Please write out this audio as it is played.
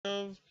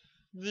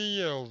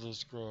The Elder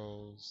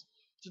Scrolls.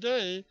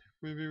 Today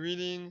we'll be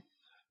reading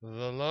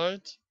The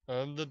Light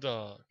and the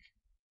Dark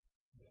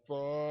by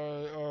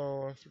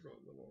I forgot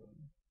the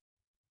name.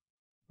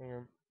 Hang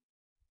on.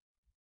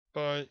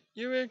 By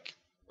Eric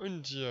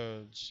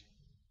Untiage.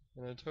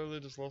 And I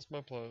totally just lost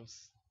my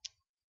place.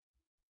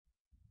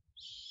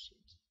 Shit.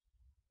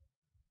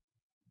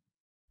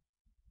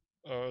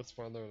 Oh, it's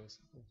fine, there it is.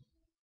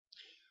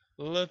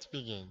 Let's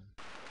begin.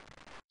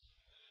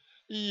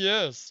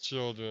 Yes,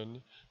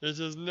 children, it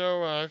is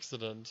no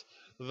accident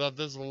that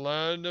this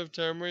land of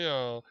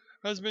Tamriel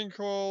has been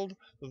called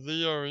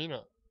the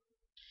Arena.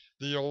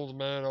 The old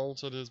man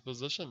altered his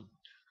position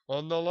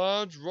on the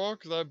large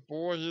rock that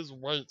bore his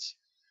weight,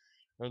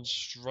 and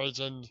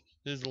straightened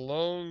his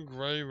long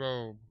grey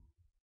robe.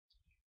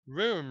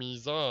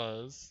 Rumi's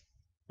eyes.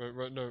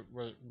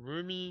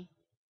 Rumi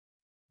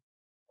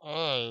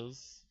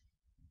eyes.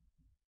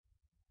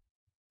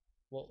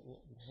 What?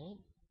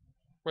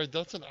 Wait,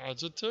 that's an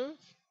adjective?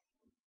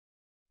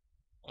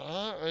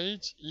 Rheumy?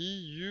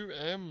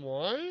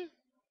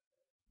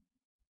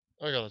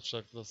 I gotta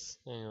check this.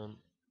 Hang on.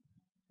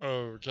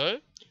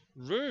 Okay.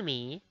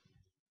 Roomy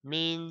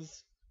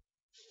means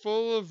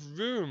full of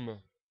room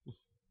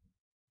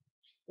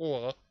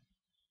or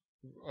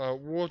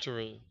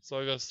watery. So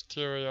I guess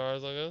teary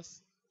eyes, I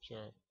guess.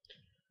 Sure.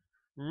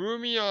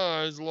 Roomy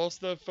eyes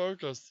lost their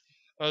focus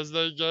as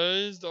they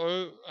gazed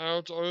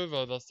out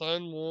over the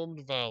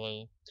sun-warmed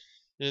valley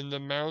in the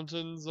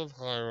mountains of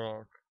High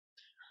Rock.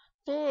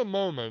 For a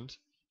moment,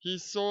 he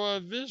saw a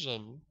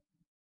vision.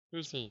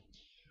 Who's he?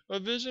 A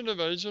vision of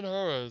ancient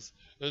horrors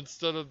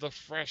instead of the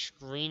fresh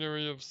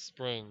greenery of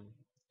spring.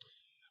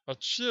 A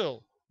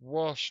chill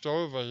washed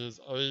over his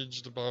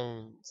aged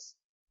bones.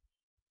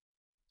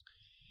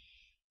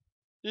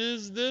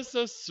 Is this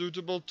a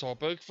suitable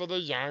topic for the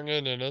young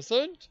and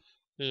innocent?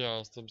 He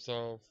asked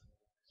himself.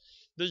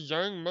 The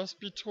young must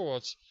be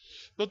taught,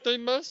 but they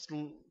must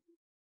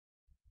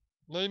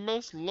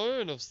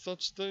learn of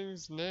such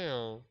things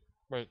now.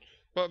 Wait,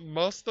 but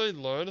must they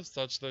learn of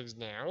such things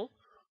now,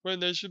 when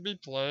they should be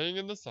playing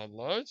in the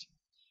sunlight?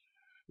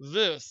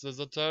 This is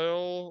a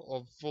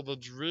tale for the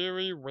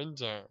dreary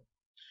winter,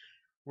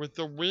 with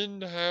the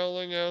wind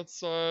howling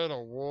outside a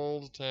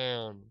walled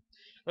town,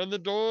 and the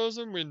doors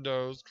and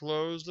windows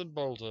closed and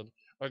bolted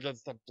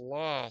against the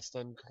blast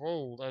and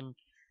cold and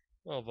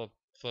other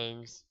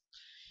things.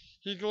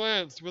 He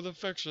glanced with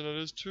affection at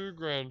his two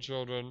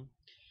grandchildren,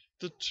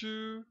 the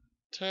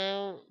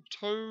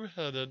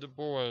tow-headed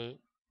boy.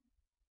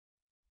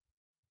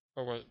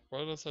 Oh wait, why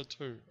did I say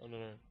two? I don't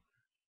know.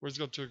 Well, he's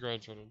got two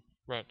grandchildren.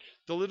 Right.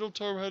 The little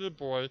tow-headed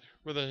boy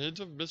with a hint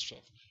of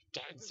mischief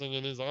dancing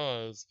in his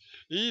eyes,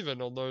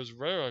 even on those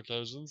rare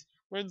occasions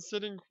when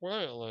sitting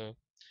quietly.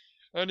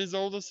 And his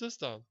older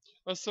sister,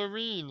 a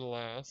serene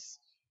lass,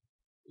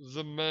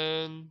 the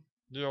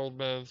old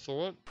man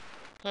thought,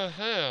 her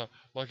hair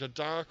like a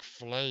dark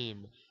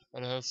flame,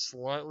 and her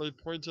slightly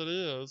pointed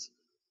ears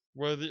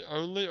were the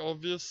only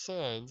obvious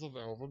signs of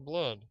elven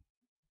blood.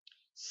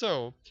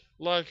 So,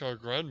 like her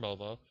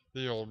grandmother,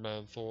 the old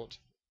man thought.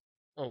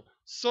 Oh,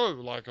 so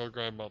like her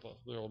grandmother,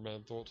 the old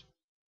man thought.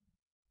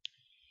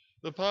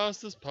 The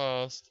past is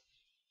past,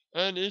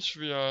 and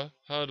Ishvia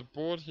had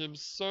brought him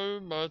so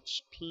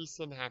much peace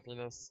and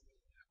happiness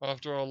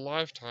after a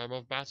lifetime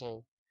of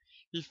battle.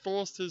 He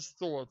forced his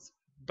thoughts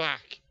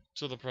back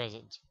to the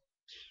present.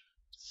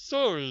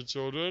 Sorry,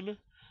 children,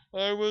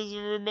 I was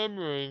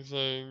remembering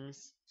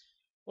things.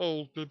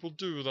 Old people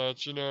do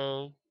that, you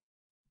know.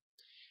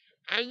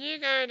 Are you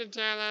going to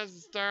tell us the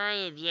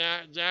story of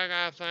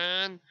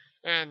Yagathan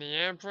and the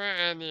Emperor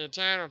and the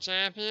Eternal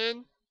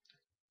Champion?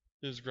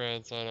 His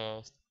grandson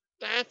asked.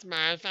 That's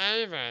my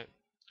favorite.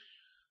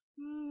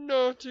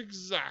 Not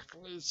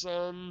exactly,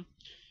 son.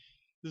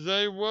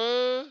 They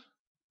were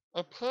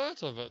a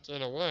part of it,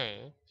 in a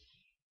way.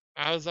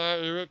 Azar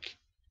Eric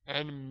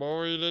and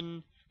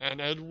Moridin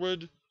and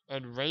Edward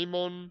and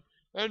Raymond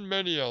and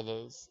many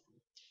others.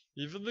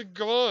 Even the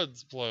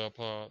gods play a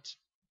part.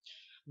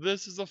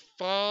 This is a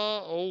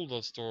far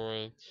older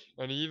story,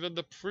 and even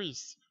the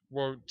priests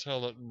won't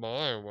tell it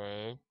my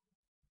way.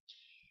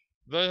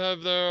 They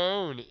have their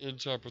own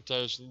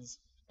interpretations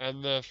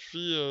and their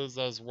fears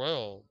as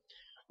well.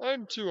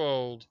 I'm too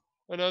old,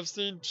 and I've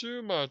seen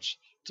too much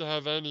to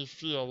have any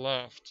fear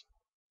left,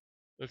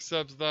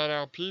 except that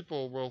our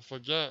people will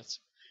forget,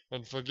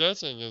 and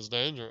forgetting is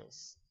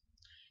dangerous.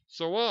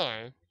 So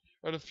I,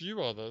 and a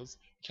few others,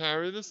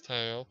 carry this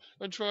tale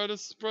and try to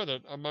spread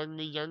it among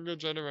the younger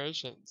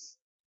generations.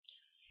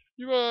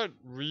 You aren't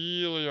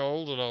really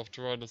old enough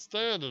to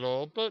understand it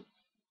all, but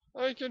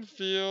I can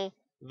feel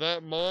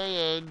that my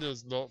end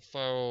is not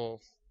far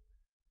off.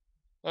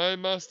 I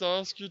must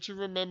ask you to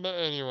remember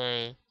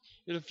anyway.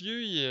 In a few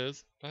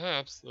years,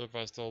 perhaps, if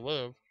I still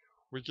live,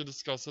 we can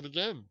discuss it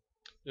again.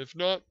 If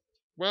not,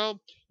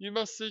 well, you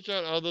must seek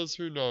out others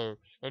who know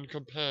and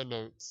compare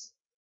notes.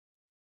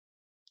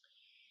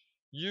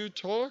 You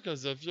talk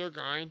as if you're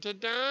going to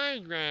die,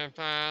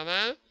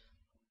 grandfather,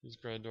 his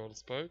granddaughter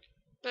spoke.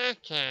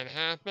 That can't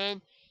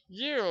happen.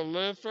 You'll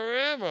live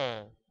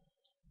forever.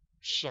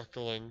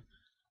 chuckling.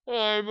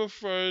 I'm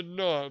afraid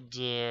not,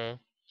 dear.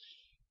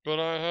 But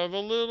I have a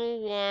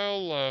little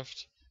while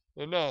left.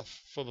 Enough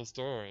for the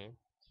story.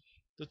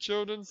 The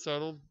children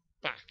settled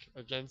back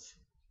against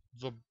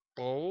the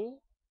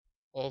bole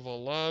of a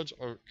large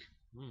oak.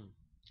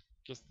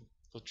 Guess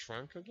the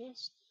trunk, I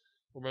guess?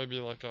 Or maybe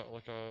like a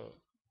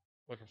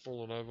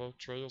fallen over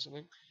tree or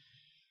something.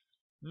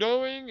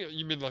 Knowing,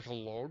 you mean like a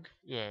log?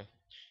 Yeah.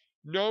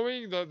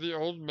 Knowing that the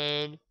old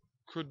man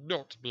could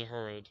not be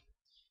hurried,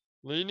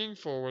 leaning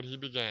forward, he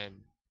began.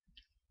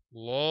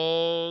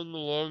 Long,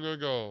 long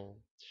ago,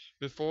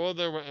 before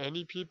there were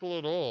any people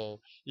at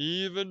all,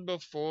 even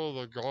before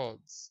the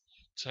gods,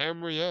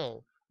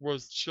 Tamriel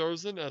was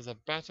chosen as a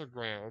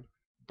battleground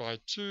by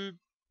two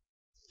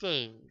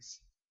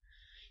things.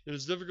 It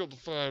is difficult to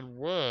find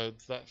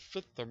words that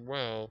fit them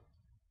well.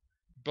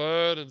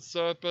 Bird and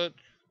serpent,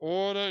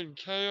 order and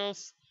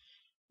chaos,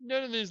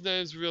 none of these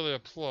names really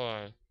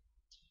apply.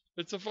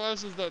 It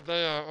suffices that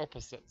they are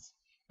opposites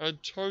and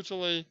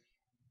totally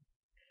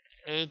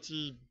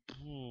anti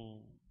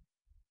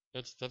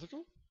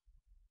antithetical?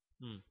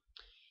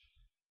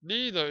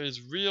 Neither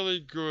is really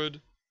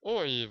good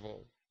or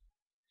evil,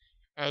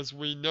 as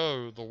we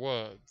know the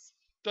words.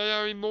 They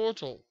are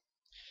immortal,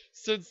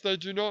 since they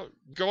do not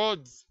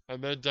gods,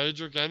 and their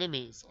Daedric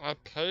enemies are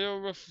pale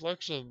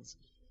reflections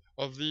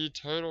of the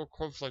eternal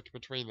conflict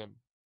between them.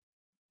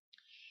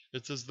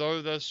 It's as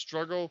though their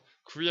struggle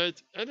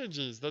creates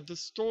energies that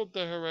distort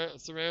their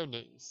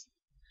surroundings.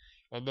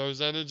 And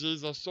those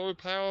energies are so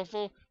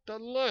powerful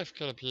that life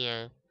can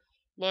appear,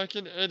 like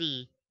an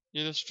eddy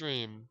in a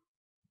stream.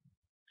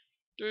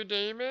 Do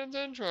demons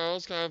and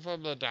trolls come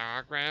from the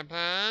dark,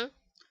 Grandpa?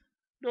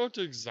 Not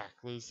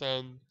exactly,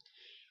 son.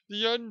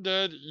 The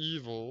undead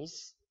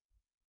evils,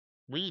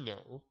 we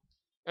know,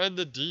 and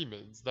the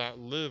demons that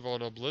live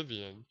on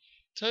Oblivion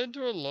tend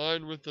to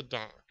align with the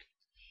dark.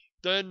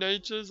 Their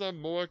natures are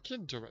more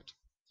akin to it.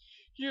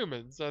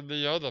 Humans and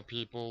the other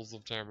peoples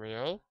of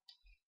Tamriel,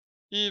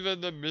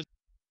 even the mist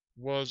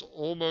was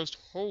almost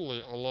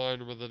wholly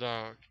aligned with the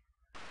dark.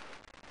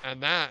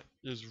 And that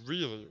is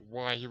really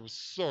why he was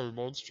so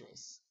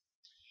monstrous.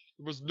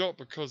 It was not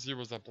because he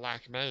was a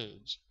black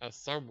mage, as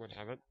some would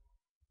have it.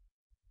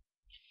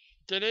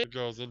 Did it? The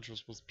girl's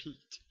interest was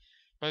piqued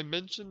by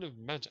mention of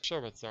magic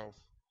show itself,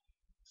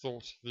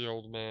 thought the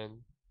old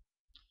man.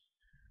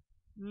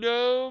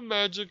 No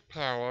magic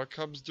power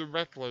comes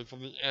directly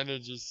from the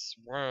energy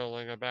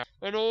swirling about,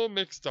 and all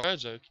mixed up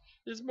magic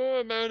is more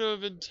a matter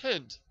of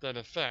intent than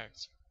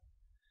effect.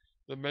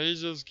 The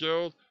Mages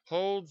Guild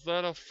holds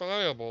that a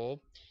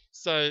fireball,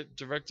 say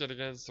directed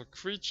against a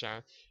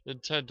creature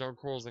intent on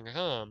causing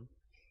harm,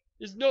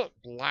 is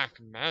not black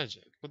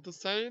magic, but the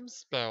same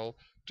spell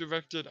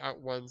directed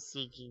at one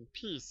seeking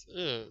peace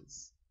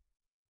is.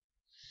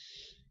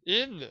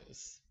 In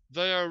this,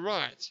 they are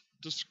right.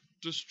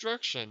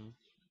 Destruction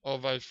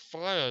of a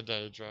fire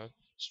daedra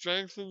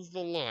strengthens the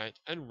light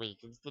and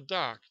weakens the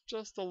dark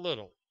just a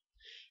little.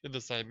 In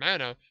the same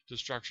manner,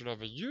 destruction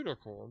of a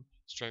unicorn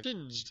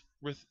tinged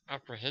with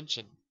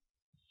apprehension.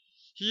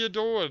 He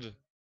adored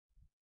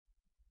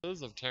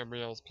of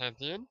Tamriel's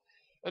pantheon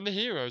and the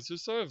heroes who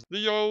served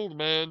the old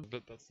man.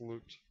 But that's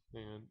looped.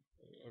 Hang on,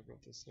 I've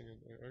got this. Hang on,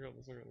 I got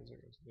this.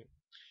 Yeah.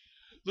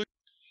 Look,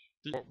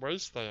 what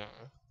waste they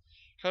are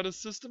had a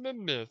system of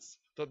myths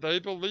that they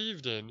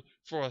believed in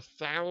for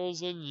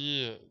 1,000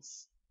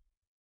 years.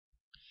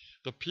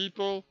 The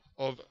people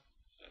of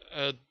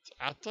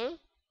Atta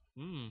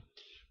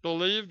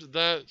believed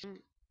that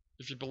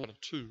if you believe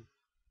it too,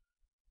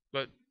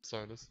 but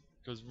sonus,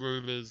 because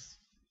room is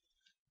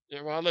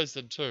well, at least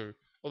in two.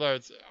 Although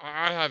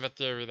I have a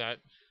theory that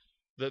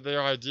the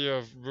idea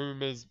of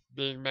rumors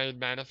being made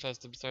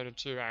manifest in Persona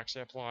 2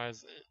 actually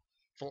applies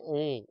for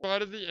all.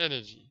 Part of the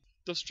energy,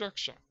 the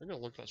structure. I'm gonna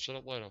look that shit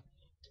up later.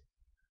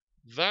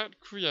 That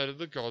created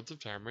the gods of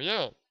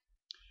Tamriel.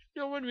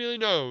 No one really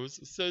knows,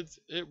 since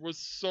it was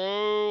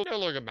so no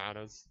longer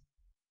matters.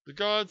 The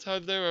gods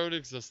have their own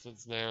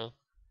existence now,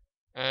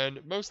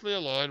 and mostly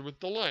aligned with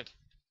the light,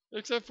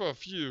 except for a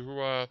few who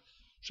are,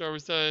 shall we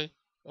say,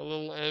 a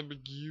little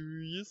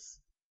ambiguous.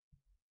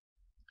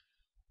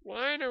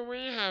 Why do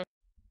we have...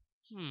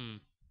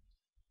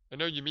 I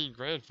know you mean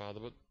grandfather,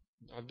 but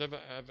I've never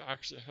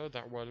actually heard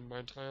that word in my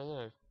entire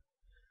life.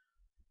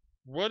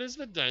 What is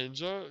the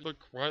danger? Look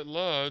quite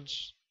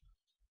large.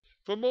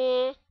 For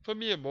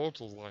mere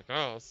mortals like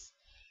us,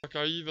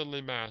 are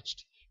evenly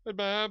matched, and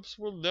perhaps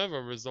will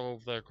never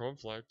resolve their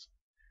conflict.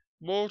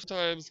 Mortal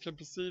times can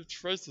perceive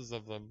traces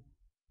of them.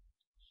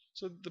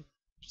 So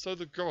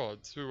the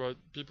gods, who are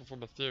people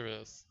from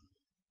Aetherius,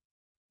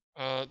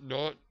 are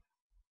not...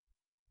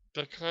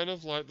 They're kind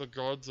of like the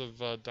gods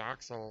of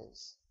Dark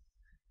Souls.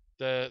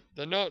 They're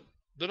not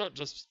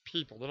just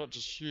people. They're not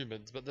just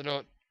humans, but they're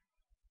not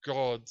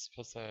gods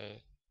per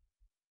se.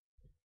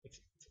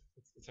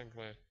 It's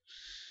unclear.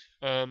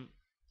 But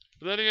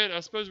then again, I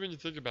suppose when you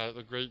think about it,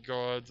 the Greek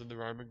gods and the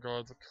Roman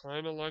gods are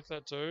kind of like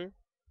that too.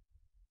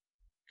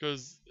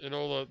 Because in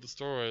all the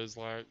stories,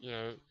 like, you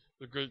know,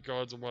 the Greek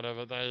gods and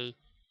whatever, they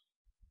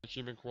have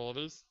human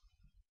qualities.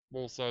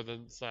 more so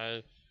than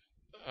say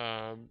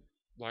um,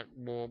 like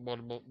more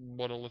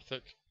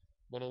monolithic.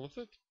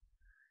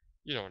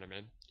 You know what I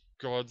mean?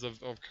 Gods of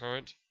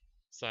current,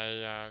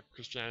 say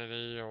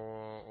Christianity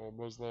or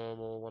Muslim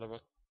or whatever.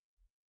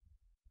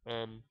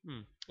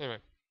 Anyway,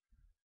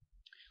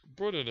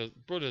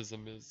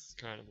 Buddhism is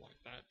kind of like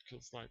that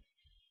because like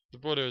the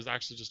Buddha is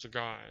actually just a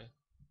guy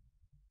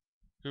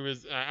who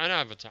is an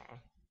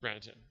avatar,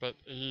 granted, but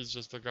he's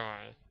just a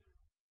guy.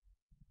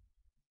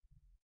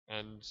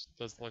 And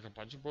there's like a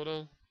bunch of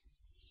Buddha.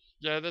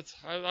 Yeah,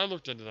 I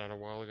looked into that a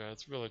while ago.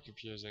 It's really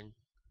confusing.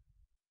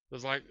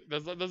 There's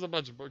a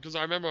bunch of because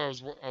I remember I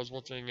was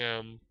watching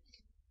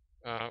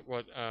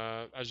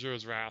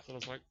Azura's Wrath, and I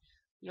was like,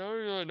 I don't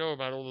really know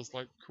about all this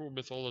like cool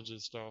mythology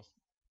stuff.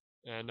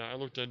 And I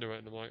looked into it,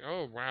 and I'm like,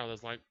 oh wow,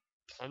 there's like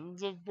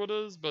tons of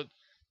Buddhas, but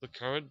the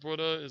current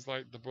Buddha is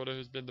like the Buddha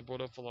who's been the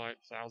Buddha for like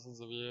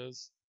thousands of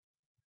years.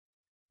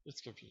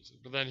 It's confusing.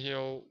 But then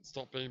he'll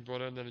stop being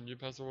Buddha, and then a new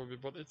person will be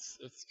Buddha.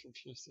 It's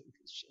confusing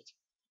shit.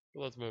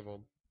 But let's move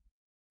on.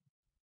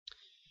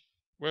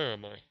 Where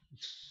am I?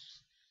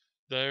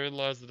 Therein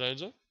lies the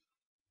danger?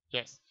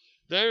 Yes.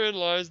 Therein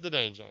lies the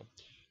danger.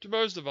 To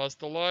most of us,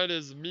 the light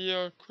is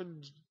mere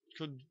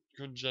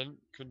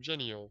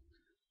congenial,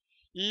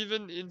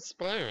 even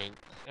inspiring,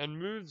 and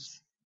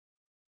moves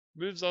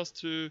us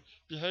to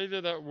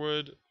behavior that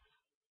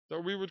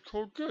we would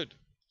call good.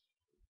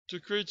 To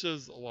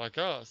creatures like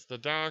us, the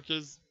dark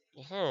is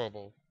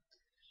horrible.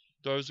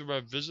 Those who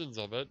have visions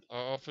of it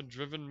are often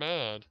driven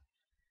mad,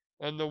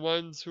 and the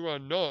ones who are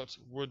not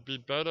would be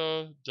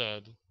better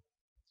dead.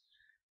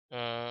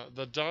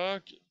 The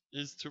dark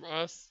is to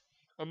us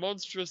a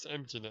monstrous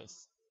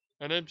emptiness,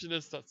 an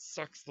emptiness that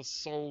sucks the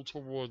soul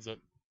towards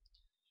it,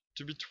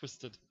 to be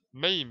twisted,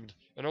 maimed,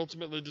 and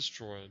ultimately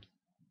destroyed.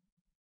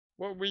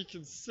 What we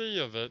can see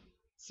of it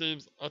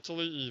seems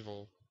utterly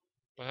evil.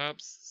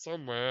 Perhaps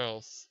somewhere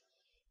else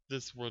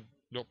this would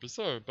not be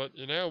so, but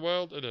in our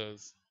world it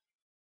is.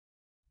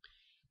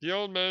 The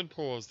old man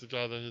paused to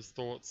gather his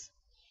thoughts,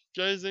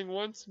 gazing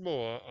once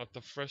more at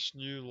the fresh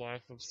new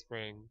life of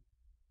spring.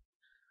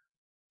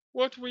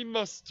 What we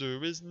must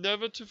do is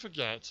never to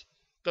forget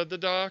that the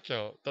dark,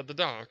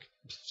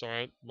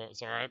 sorry,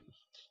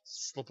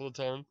 slip of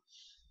the tongue,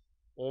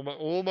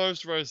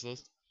 almost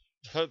racist,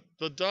 that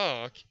the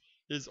dark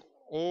is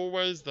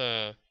always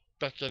there,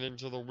 beckoning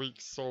to the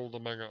weak-souled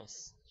among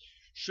us.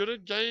 Should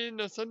it gain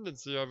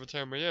ascendancy over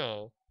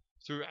Tamriel,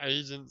 through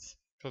agents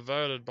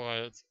perverted by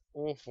its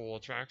awful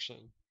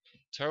attraction,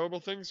 terrible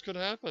things could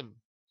happen.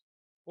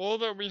 All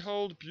that we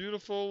hold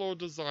beautiful or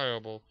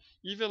desirable,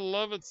 even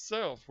love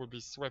itself, would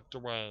be swept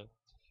away.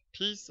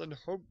 Peace and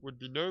hope would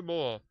be no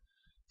more.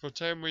 For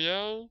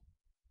Tamriel,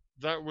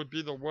 that would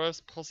be the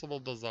worst possible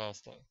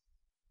disaster.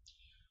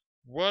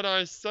 What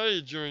I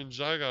say during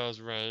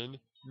Jagar's reign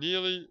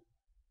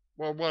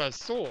what I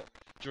saw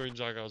during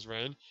Jagar's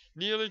reign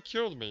nearly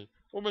killed me,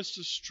 almost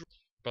destroyed.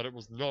 But it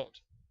was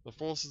not. The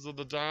forces of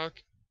the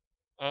dark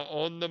are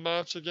on the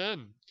march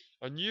again,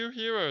 and new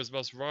heroes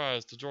must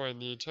rise to join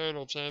the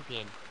eternal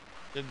champion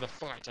in the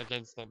fight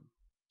against them.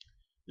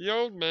 The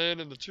old man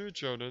and the two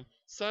children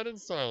sat in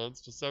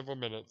silence for several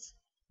minutes.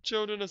 The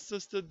children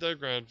assisted their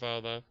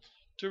grandfather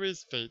to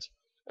his feet,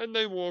 and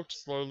they walked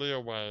slowly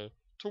away,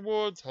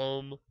 towards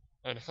home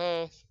and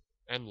hearth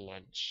and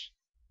lunch.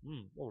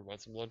 I would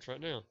want some lunch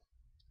right now.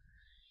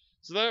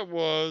 So that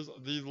was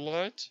The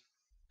Light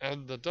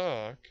and the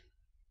Dark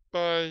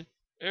by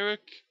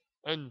Eric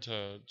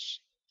Unturge.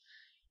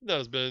 That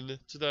has been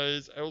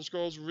today's Elder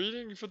Scrolls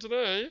reading for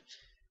today.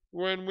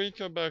 When we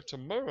come back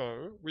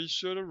tomorrow, we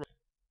should